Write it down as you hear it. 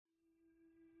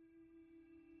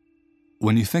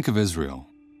When you think of Israel,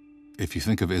 if you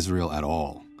think of Israel at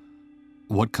all,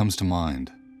 what comes to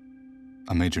mind?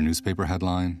 A major newspaper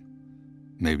headline?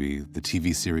 Maybe the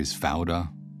TV series Fauda?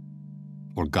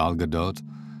 Or Gal Gadot,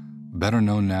 better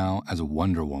known now as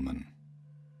Wonder Woman?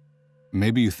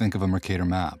 Maybe you think of a Mercator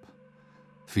map,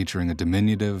 featuring a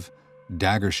diminutive,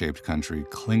 dagger-shaped country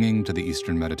clinging to the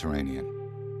eastern Mediterranean.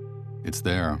 It's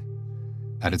there,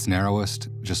 at its narrowest,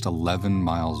 just 11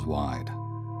 miles wide.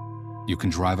 You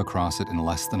can drive across it in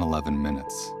less than 11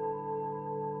 minutes.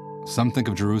 Some think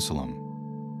of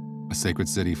Jerusalem, a sacred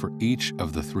city for each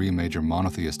of the three major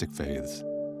monotheistic faiths.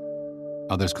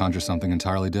 Others conjure something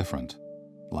entirely different,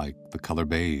 like the color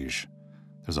beige.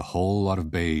 There's a whole lot of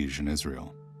beige in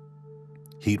Israel.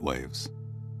 Heat waves,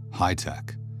 high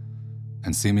tech,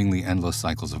 and seemingly endless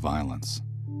cycles of violence.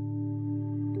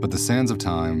 But the sands of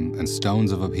time and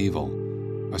stones of upheaval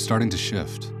are starting to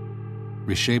shift,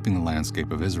 reshaping the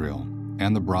landscape of Israel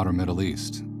and the broader Middle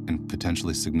East in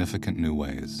potentially significant new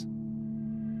ways.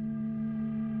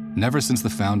 Never since the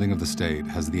founding of the state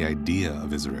has the idea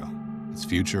of Israel, its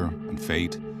future and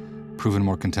fate, proven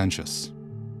more contentious,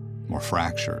 more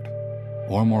fractured,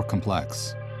 or more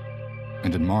complex.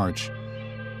 And in March,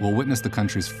 we'll witness the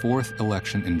country's fourth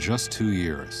election in just 2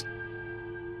 years.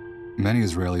 Many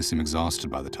Israelis seem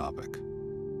exhausted by the topic.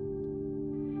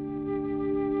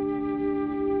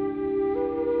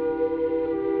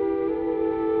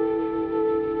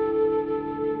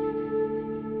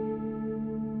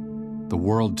 The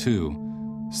world,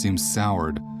 too, seems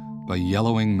soured by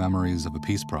yellowing memories of a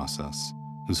peace process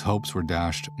whose hopes were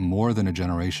dashed more than a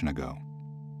generation ago.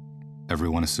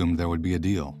 Everyone assumed there would be a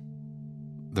deal.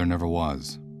 There never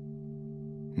was.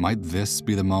 Might this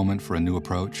be the moment for a new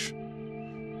approach?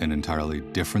 An entirely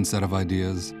different set of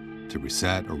ideas to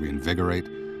reset or reinvigorate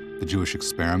the Jewish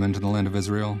experiment in the land of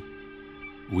Israel?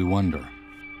 We wonder.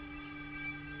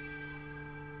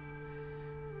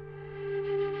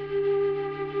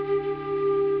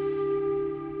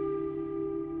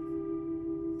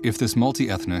 If this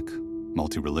multi-ethnic,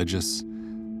 multi-religious,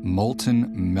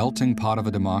 molten melting pot of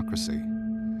a democracy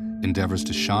endeavors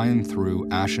to shine through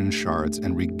ashen shards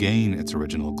and regain its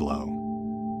original glow,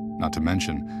 not to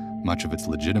mention much of its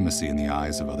legitimacy in the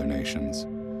eyes of other nations,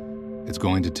 it's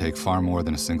going to take far more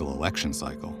than a single election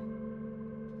cycle.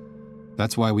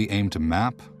 That's why we aim to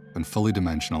map and fully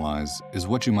dimensionalize is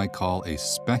what you might call a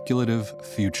speculative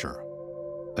future,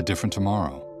 a different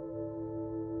tomorrow.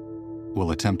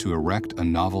 We'll attempt to erect a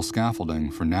novel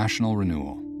scaffolding for national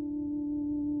renewal.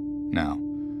 Now,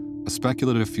 a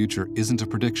speculative future isn't a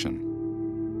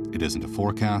prediction. It isn't a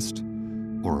forecast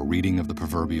or a reading of the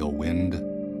proverbial wind.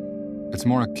 It's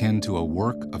more akin to a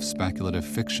work of speculative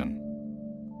fiction.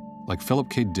 Like Philip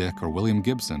K. Dick or William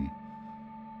Gibson,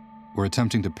 we're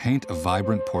attempting to paint a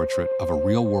vibrant portrait of a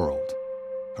real world,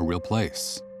 a real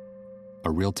place,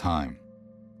 a real time,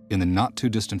 in the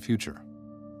not-too-distant future.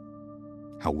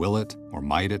 How will it, or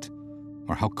might it,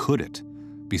 or how could it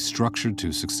be structured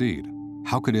to succeed?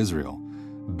 How could Israel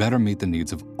better meet the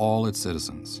needs of all its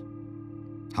citizens?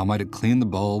 How might it clean the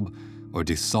bulb or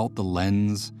desalt the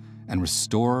lens and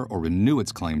restore or renew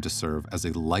its claim to serve as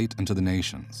a light unto the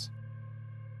nations?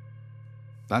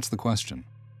 That's the question.